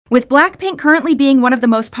With BLACKPINK currently being one of the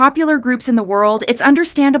most popular groups in the world, it's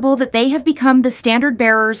understandable that they have become the standard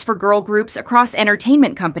bearers for girl groups across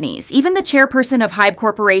entertainment companies. Even the chairperson of HYBE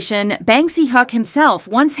Corporation, Bang Si-hyuk himself,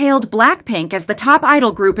 once hailed BLACKPINK as the top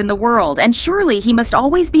idol group in the world, and surely he must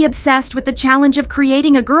always be obsessed with the challenge of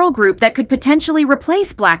creating a girl group that could potentially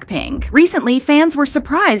replace BLACKPINK. Recently, fans were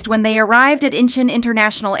surprised when they arrived at Incheon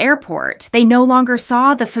International Airport. They no longer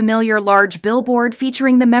saw the familiar large billboard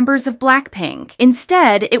featuring the members of BLACKPINK.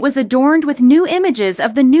 Instead, it was adorned with new images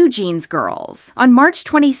of the Newjeans girls. On March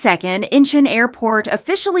 22nd, Incheon Airport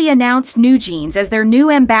officially announced Newjeans as their new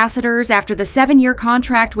ambassadors after the 7-year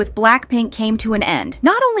contract with BLACKPINK came to an end.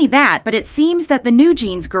 Not only that, but it seems that the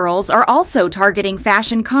Newjeans girls are also targeting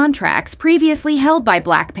fashion contracts previously held by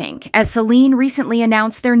BLACKPINK, as Celine recently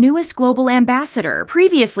announced their newest global ambassador.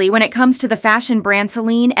 Previously, when it comes to the fashion brand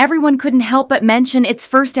Celine, everyone couldn't help but mention its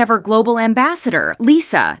first ever global ambassador,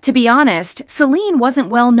 Lisa. To be honest, Celine wasn't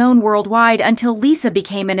well known worldwide until Lisa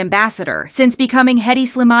became an ambassador. Since becoming Hedy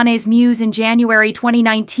Slimane's muse in January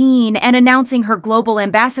 2019 and announcing her global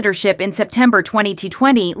ambassadorship in September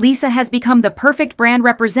 2020, Lisa has become the perfect brand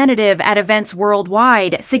representative at events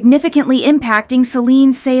worldwide, significantly impacting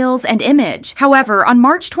Celine's sales and image. However, on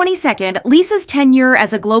March 22nd, Lisa's tenure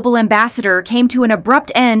as a global ambassador came to an abrupt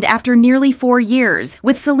end after nearly 4 years,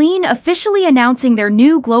 with Celine officially announcing their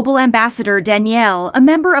new global ambassador, Danielle, a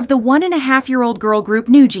member of the 1.5-year-old girl group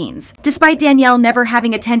Newjeans, despite Danielle never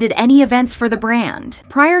having attended any events for the brand.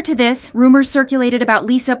 Prior to this, rumors circulated about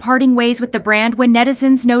Lisa parting ways with the brand when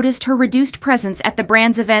netizens noticed her reduced presence at the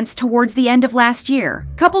brand's events towards the end of last year,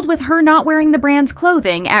 coupled with her not wearing the brand's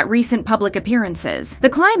clothing at recent public appearances. The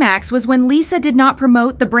climax was when Lisa did not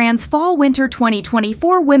promote the brand's Fall/Winter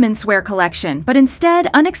 2024 women's wear collection, but instead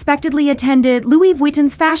unexpectedly attended Louis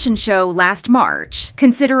Vuitton's fashion show last March.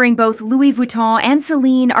 Considering both Louis Vuitton and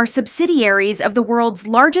Celine are subsidiaries of the world's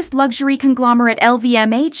largest luxury conglomerate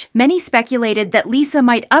LVMH, many speculated that Lisa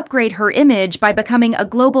might upgrade her image by becoming a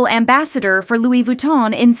global ambassador for Louis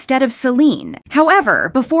Vuitton instead of Celine. However,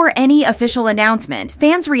 before any official announcement,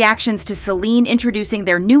 fans' reactions to Celine introducing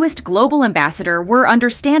their newest global ambassador were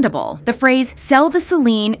understandable. The phrase "sell the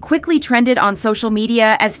Celine" quickly trended on social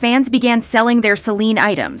media as fans began selling their Celine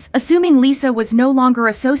items, assuming Lisa was no longer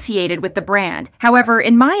associated with the brand. However,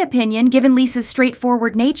 in my opinion, given Lisa's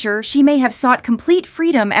straightforward nature, she may have sought complete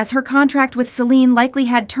freedom as her contract with Celine likely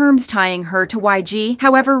had terms tying her to YG.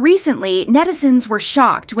 However, recently, netizens were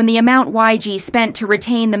shocked when the amount YG spent to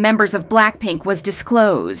retain the members of BLACKPINK was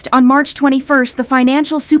disclosed. On March 21st, the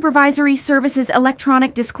Financial Supervisory Services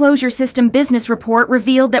Electronic Disclosure System business report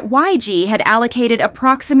revealed that YG had allocated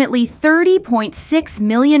approximately $30.6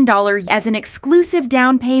 million as an exclusive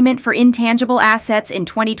down payment for intangible assets in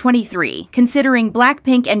 2023. Considering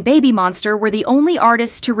BLACKPINK and Baby Monster were the only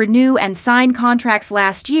artists to renew and sign contracts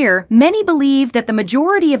last year, many believe that the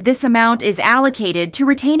majority of this amount is allocated to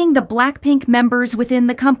retaining the BLACKPINK members within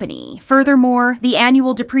the company. Furthermore, the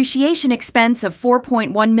annual depreciation expense of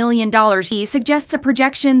 $4.1 million suggests a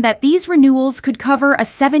projection that these renewals could cover a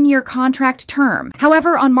 7-year contract term.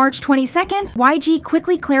 However, on March 22nd, YG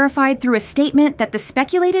quickly clarified through a statement that the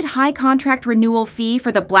speculated high contract renewal fee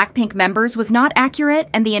for the BLACKPINK members was not accurate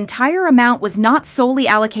and the entire amount was not solely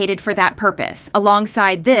allocated for that purpose.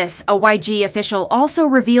 Alongside this, a YG official also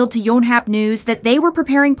revealed to Yonhap News that they were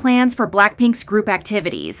preparing plans for BLACKPINK's group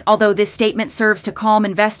activities. Although this statement serves to calm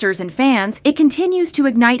investors and fans, it continues to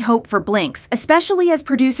ignite hope for Blinks, especially as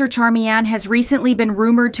producer Charmian has recently been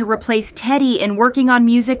rumored to replace Teddy in working on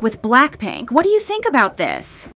music with BLACKPINK. What do you think about this?